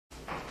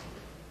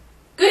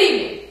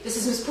This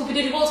is Miss Poopee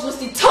Doodee Reports, Miss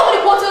the top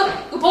reporter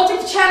reporting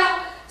for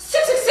channel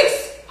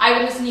 666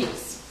 Eyewitness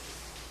News.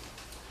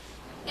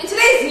 In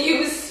today's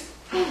news,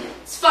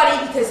 it's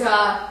funny because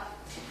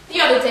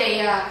the other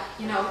day,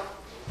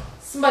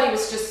 somebody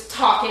was just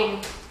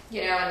talking,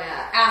 and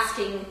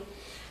asking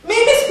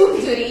me, Miss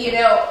Poopee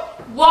Doodee,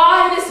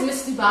 why does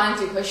Miss Divine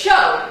do her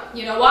show?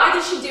 Why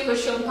does she do her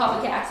show on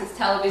public access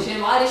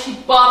television? Why does she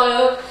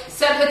bother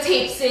send her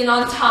tapes in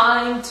on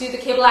time to the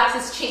cable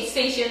access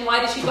station?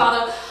 Why does she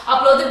bother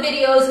upload the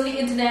videos on the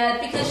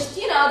internet? Because,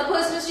 the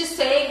person was just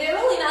saying there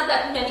are really not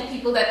that many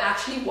people that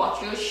actually watch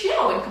her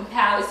show in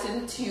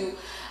comparison to,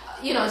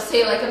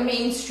 say like a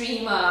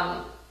mainstream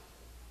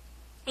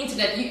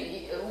internet,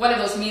 one of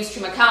those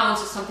mainstream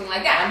accounts or something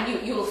like that.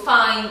 You will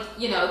find,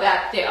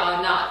 that there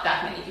are not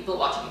that many people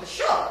watching the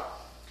show.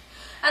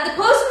 And the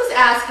person was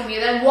asking me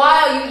then,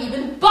 why are you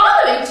even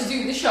bothering to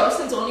do the show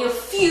since only a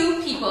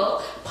few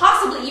people,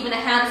 possibly even a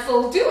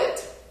handful, do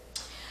it?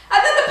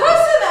 And then the person,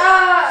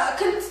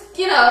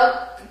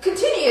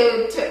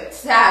 continued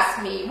to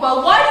ask me,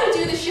 well, why do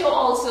you do the show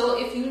also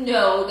if you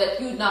know that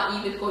you're not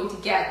even going to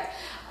get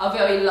a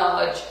very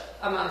large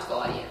amount of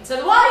audience?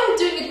 And why are you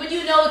doing it when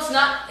you know it's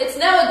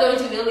never going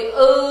to really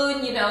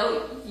earn,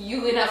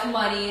 you enough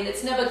money, and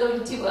it's never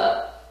going to earn you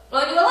a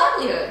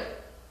livelihood?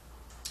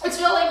 It's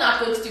really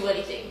not going to do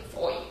anything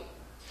for you.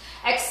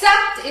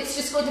 Except it's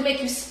just going to make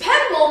you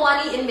spend more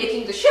money in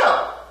making the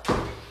show.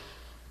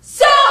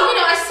 So,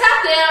 I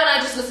sat there and I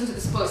just listened to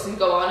this person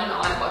go on and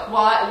on about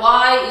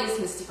why is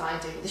Miss Divine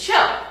doing the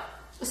show?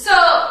 So,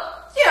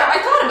 I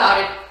thought about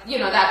it,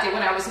 that day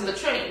when I was in the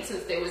train,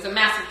 since there was a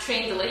massive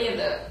train delay and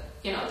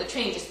the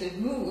train just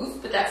didn't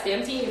move, but that's the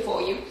MTA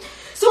for you.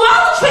 So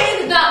while the train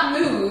did not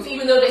move,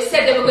 even though they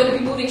said they were going to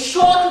be moving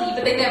shortly,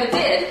 but they never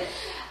did,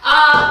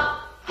 I,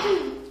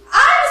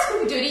 Miss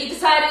Poopee Doodee,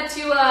 decided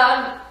to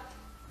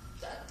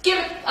give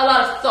it a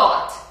lot of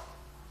thought.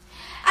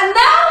 And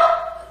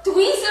now, the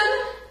reason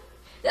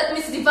that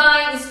Miss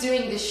Divine is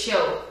doing this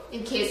show,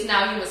 in case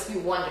now you must be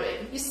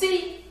wondering, you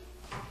see,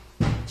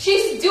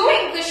 she's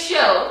doing the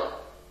show,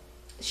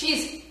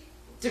 she's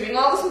doing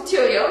all this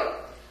material,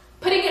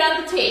 putting it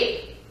on the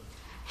tape,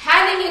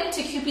 handing it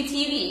to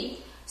QPTV,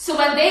 so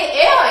when they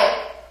air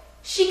it,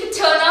 she could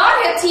turn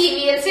on her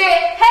TV and say,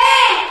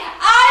 hey,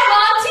 I'm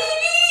on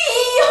TV!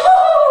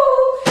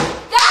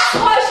 That's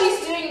why she's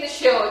doing the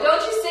show,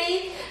 don't you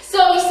see?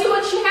 So you see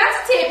when she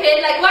has to tape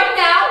in, like right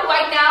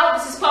now,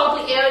 this is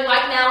probably airing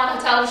right now on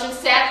her television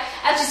set,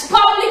 and she's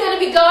probably going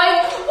to be going,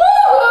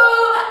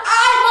 woohoo,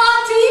 I'm on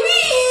TV!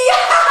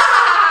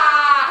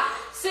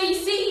 So you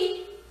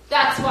see,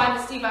 that's why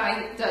Miss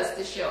Divine does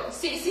the show.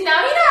 See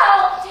now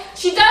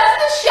she does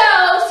the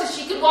show so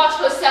she can watch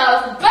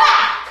herself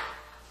back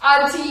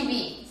on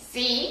TV.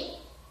 See?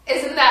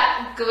 Isn't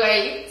that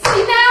great? See, now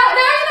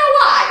you know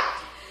why.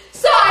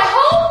 So I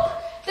hope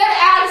that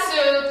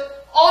answered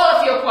all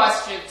of your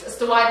questions as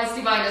to why Miss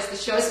Divine does the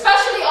show,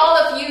 especially all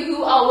of you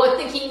who were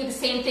thinking the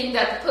same thing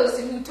that the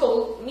person who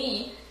told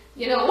me,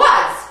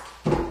 was.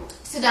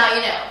 So now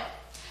you know.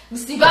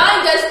 Miss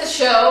Divine does the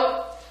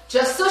show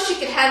just so she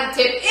can hand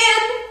the tape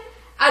in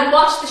and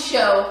watch the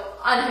show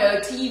on her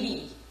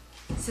TV.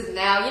 So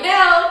now you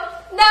know.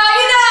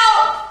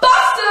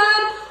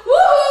 Busted!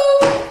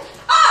 Woohoo!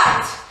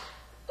 Alright.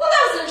 Well,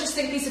 that was an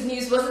interesting piece of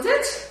news, wasn't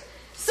it?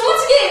 So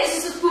once again,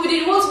 this is Poopee Doodee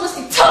Reports,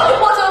 mostly top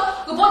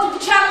reporter, reporting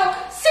for channel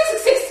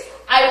 666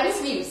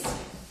 Eyewitness News.